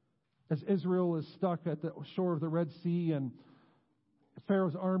 As Israel is stuck at the shore of the Red Sea and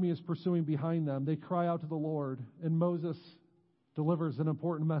Pharaoh's army is pursuing behind them, they cry out to the Lord, and Moses delivers an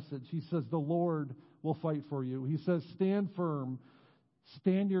important message. He says, the Lord will fight for you. He says, stand firm,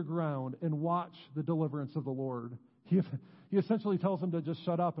 stand your ground, and watch the deliverance of the Lord. He essentially tells them to just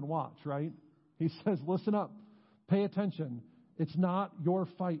shut up and watch, right? He says, listen up, pay attention. It's not your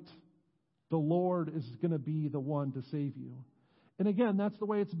fight. The Lord is going to be the one to save you. And again, that's the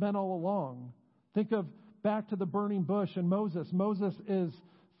way it's been all along. Think of back to the burning bush and Moses. Moses is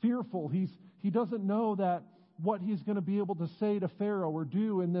fearful. He doesn't know that what he's going to be able to say to Pharaoh or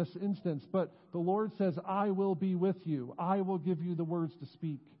do in this instance. But the Lord says, I will be with you. I will give you the words to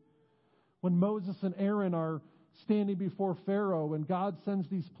speak. When Moses and Aaron are standing before Pharaoh and God sends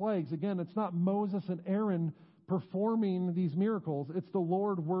these plagues, again, it's not Moses and Aaron performing these miracles. It's the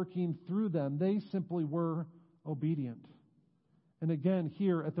Lord working through them. They simply were obedient. And again,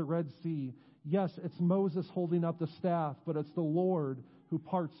 here at the Red Sea, yes, it's Moses holding up the staff, but it's the Lord who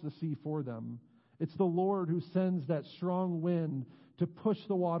parts the sea for them. It's the Lord who sends that strong wind to push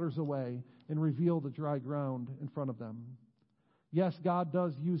the waters away and reveal the dry ground in front of them. Yes, God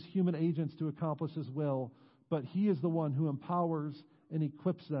does use human agents to accomplish His will, but He is the one who empowers and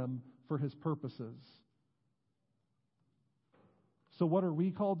equips them for His purposes. So what are we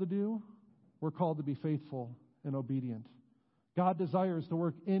called to do? We're called to be faithful and obedient. God desires to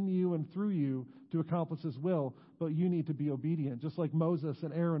work in you and through you to accomplish His will, but you need to be obedient, just like Moses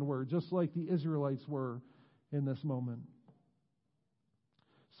and Aaron were, just like the Israelites were in this moment.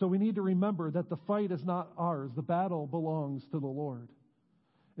 So we need to remember that the fight is not ours. The battle belongs to the Lord.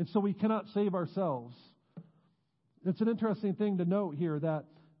 And so we cannot save ourselves. It's an interesting thing to note here that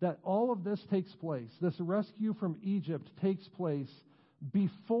all of this takes place. This rescue from Egypt takes place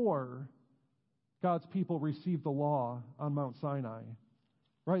before God's people received the law on Mount Sinai.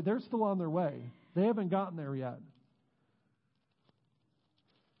 Right? They're still on their way. They haven't gotten there yet.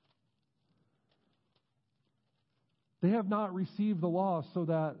 They have not received the law so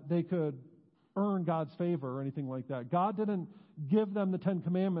that they could earn God's favor or anything like that. God didn't give them the 10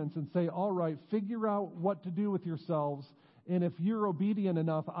 Commandments and say, all right, figure out what to do with yourselves, and if you're obedient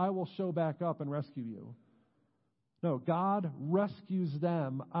enough, I will show back up and rescue you. No, God rescues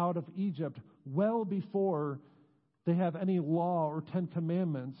them out of Egypt well before they have any law or 10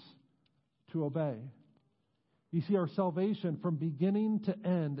 Commandments to obey. You see, our salvation from beginning to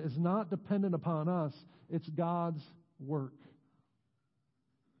end is not dependent upon us. It's God's work.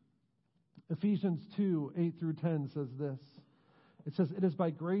 Ephesians 2, 8 through 10 says this. It says, it is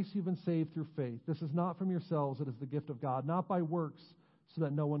by grace you've been saved through faith. This is not from yourselves. It is the gift of God, not by works, so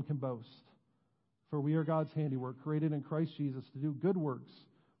that no one can boast. For we are God's handiwork, created in Christ Jesus to do good works,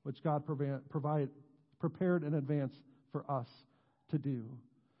 which God prepared in advance for us to do.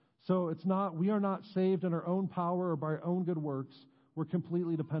 So we are not saved in our own power or by our own good works. We're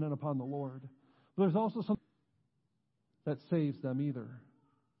completely dependent upon the Lord. But there's also something that saves them either.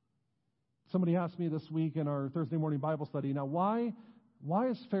 Somebody asked me this week in our Thursday morning Bible study, now why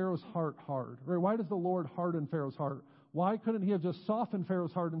is Pharaoh's heart hard? Right? Why does the Lord harden Pharaoh's heart? Why couldn't He have just softened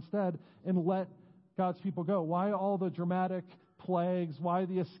Pharaoh's heart instead and let God's people go? Why all the dramatic plagues? Why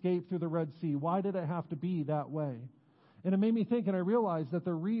the escape through the Red Sea? Why did it have to be that way? And it made me think, and I realized that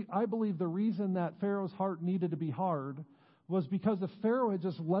I believe the reason that Pharaoh's heart needed to be hard was because if Pharaoh had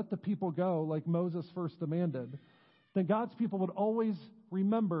just let the people go like Moses first demanded, then God's people would always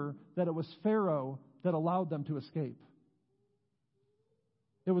remember that it was Pharaoh that allowed them to escape.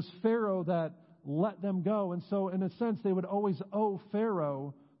 It was Pharaoh that let them go. And so, in a sense, they would always owe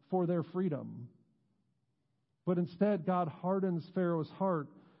Pharaoh for their freedom. But instead, God hardens Pharaoh's heart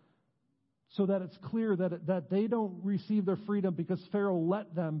so that it's clear that they don't receive their freedom because Pharaoh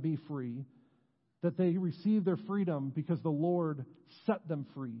let them be free, that they receive their freedom because the Lord set them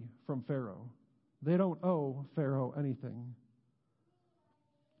free from Pharaoh. They don't owe Pharaoh anything.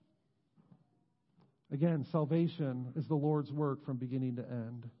 Again, salvation is the Lord's work from beginning to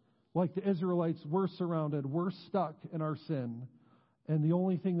end. Like the Israelites, we're surrounded, we're stuck in our sin, and the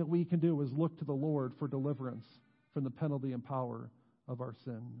only thing that we can do is look to the Lord for deliverance from the penalty and power of our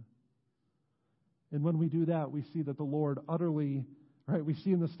sin. And when we do that, we see that the Lord utterly, we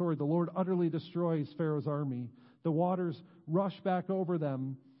see in the story, the Lord utterly destroys Pharaoh's army. The waters rush back over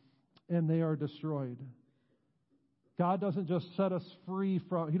them, and they are destroyed. God doesn't just set us free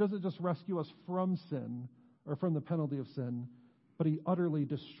He doesn't just rescue us from sin or from the penalty of sin, but He utterly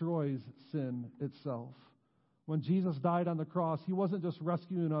destroys sin itself. When Jesus died on the cross, He wasn't just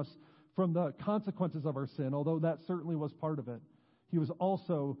rescuing us from the consequences of our sin, although that certainly was part of it. He was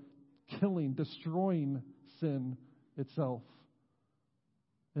also killing, destroying sin itself.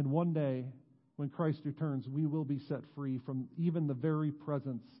 And one day, when Christ returns, we will be set free from even the very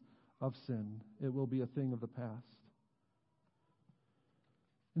presence of sin. It will be a thing of the past.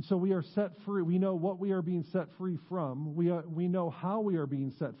 And so we are set free. We know what we are being set free from. We know how we are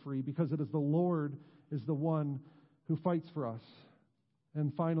being set free because it is the Lord is the one who fights for us.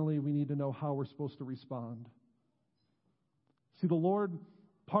 And finally, we need to know how we're supposed to respond. See, the Lord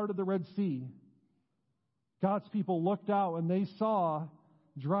parted the Red Sea. God's people looked out and they saw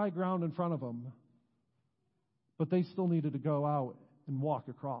dry ground in front of them. But they still needed to go out and walk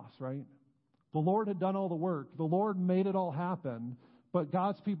across, right? The Lord had done all the work. The Lord made it all happen. But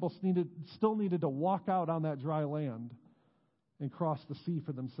God's people still needed to walk out on that dry land and cross the sea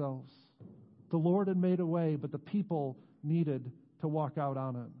for themselves. The Lord had made a way, but the people needed to walk out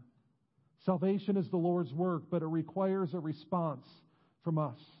on it. Salvation is the Lord's work, but it requires a response from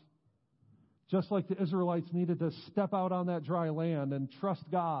us. Just like the Israelites needed to step out on that dry land and trust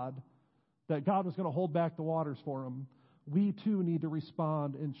God, that God was going to hold back the waters for them, we too need to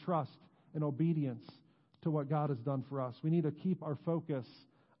respond in trust and obedience to what God has done for us. We need to keep our focus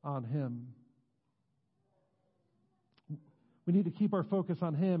on Him. We need to keep our focus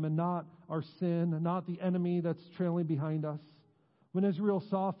on Him and not our sin, not the enemy that's trailing behind us. When Israel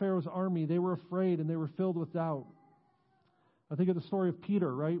saw Pharaoh's army, they were afraid and they were filled with doubt. I think of the story of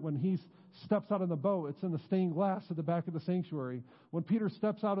Peter, right? When he steps out of the boat, it's in the stained glass at the back of the sanctuary. When Peter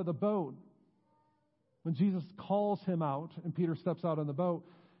steps out of the boat, when Jesus calls him out and Peter steps out on the boat,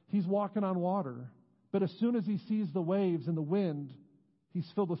 he's walking on water. But as soon as he sees the waves and the wind, he's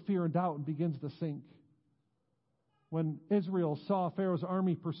filled with fear and doubt and begins to sink. When Israel saw Pharaoh's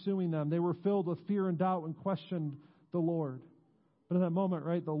army pursuing them, they were filled with fear and doubt and questioned the Lord. But in that moment,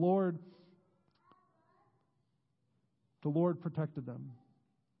 right, the Lord protected them.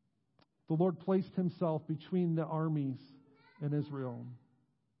 The Lord placed Himself between the armies and Israel.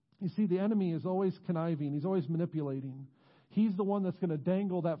 You see, the enemy is always conniving. He's always manipulating. He's the one that's going to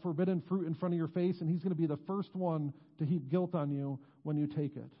dangle that forbidden fruit in front of your face, and he's going to be the first one to heap guilt on you when you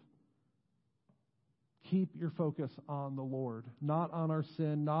take it. Keep your focus on the Lord, not on our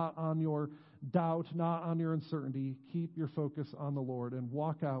sin, not on your doubt, not on your uncertainty. Keep your focus on the Lord and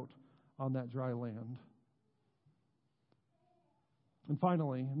walk out on that dry land. And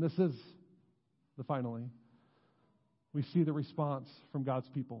finally, and this is the finally, we see the response from God's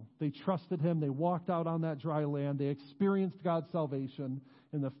people. They trusted Him. They walked out on that dry land. They experienced God's salvation.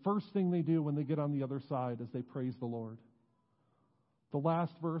 And the first thing they do when they get on the other side is they praise the Lord. The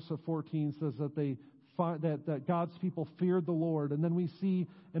last verse of 14 says that that God's people feared the Lord. And then we see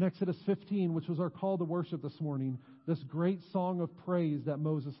in Exodus 15, which was our call to worship this morning, this great song of praise that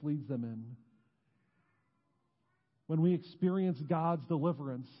Moses leads them in. When we experience God's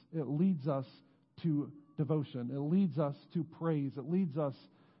deliverance, it leads us to devotion. It leads us to praise. It leads us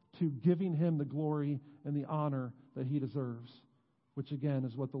to giving Him the glory and the honor that He deserves, which again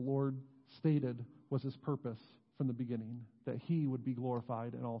is what the Lord stated was His purpose from the beginning, that He would be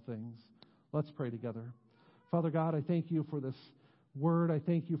glorified in all things. Let's pray together. Father God, I thank You for this word. I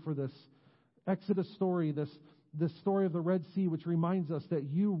thank You for this Exodus story, this story of the Red Sea, which reminds us that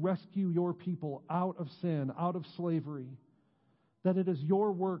You rescue Your people out of sin, out of slavery, that it is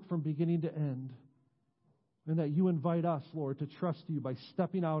Your work from beginning to end. And that You invite us, Lord, to trust You by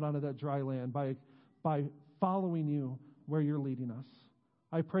stepping out onto that dry land, by following You where You're leading us.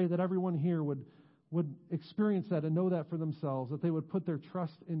 I pray that everyone here would experience that and know that for themselves, that they would put their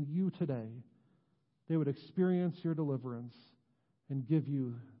trust in You today. They would experience Your deliverance and give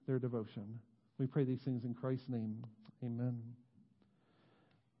You their devotion. We pray these things in Christ's name. Amen.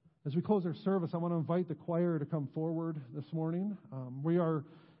 As we close our service, I want to invite the choir to come forward this morning. We are,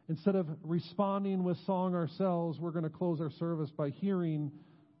 instead of responding with song ourselves, we're going to close our service by hearing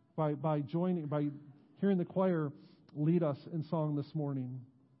the choir lead us in song this morning.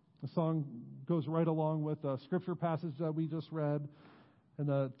 The song goes right along with the scripture passage that we just read and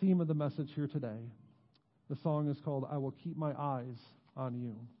the theme of the message here today. The song is called, "I Will Keep My Eyes on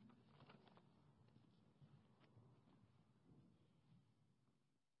You."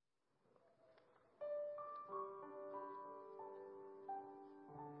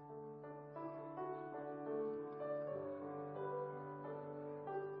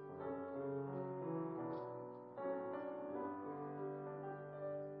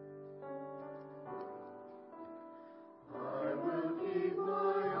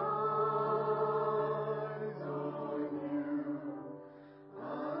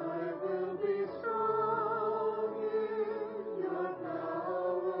 I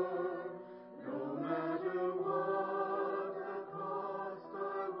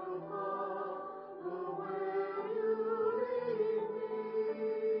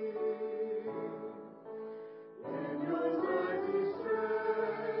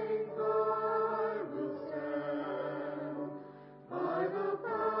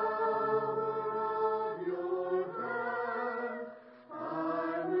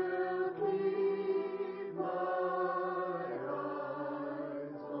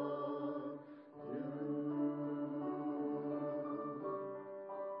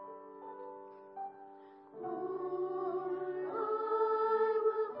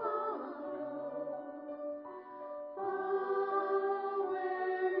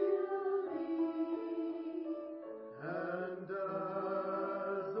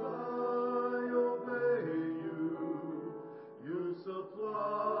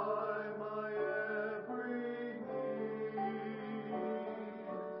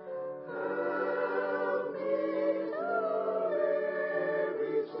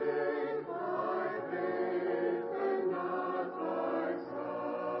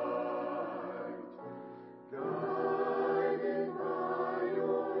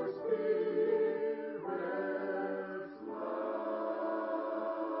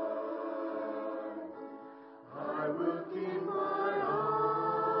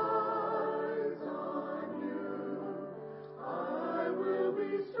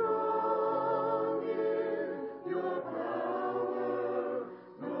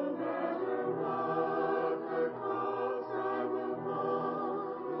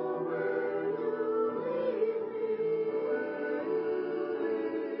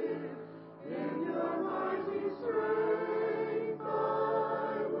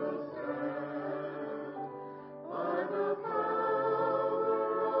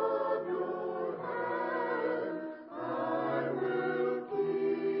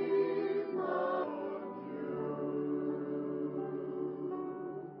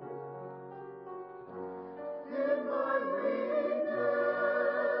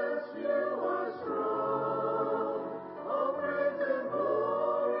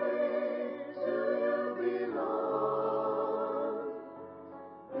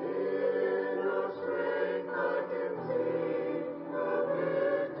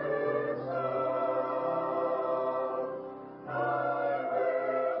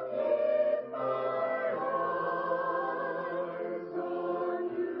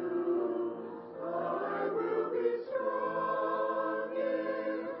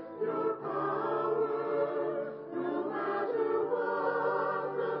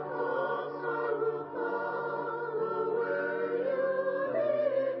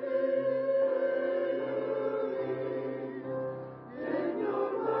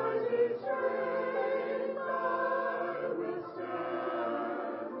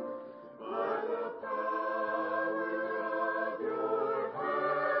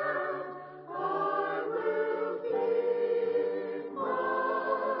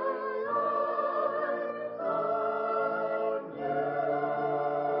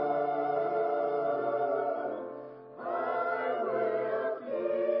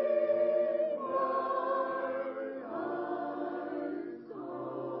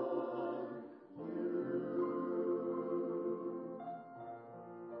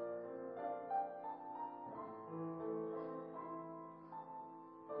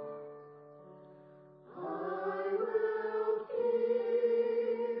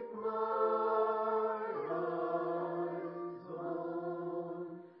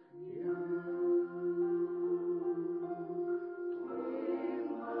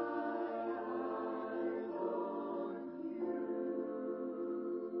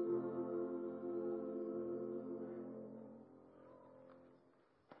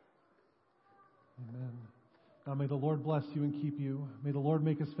Now may the Lord bless you and keep you. May the Lord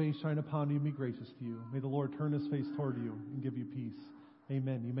make his face shine upon you and be gracious to you. May the Lord turn his face toward you and give you peace.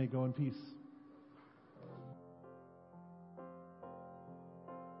 Amen. You may go in peace.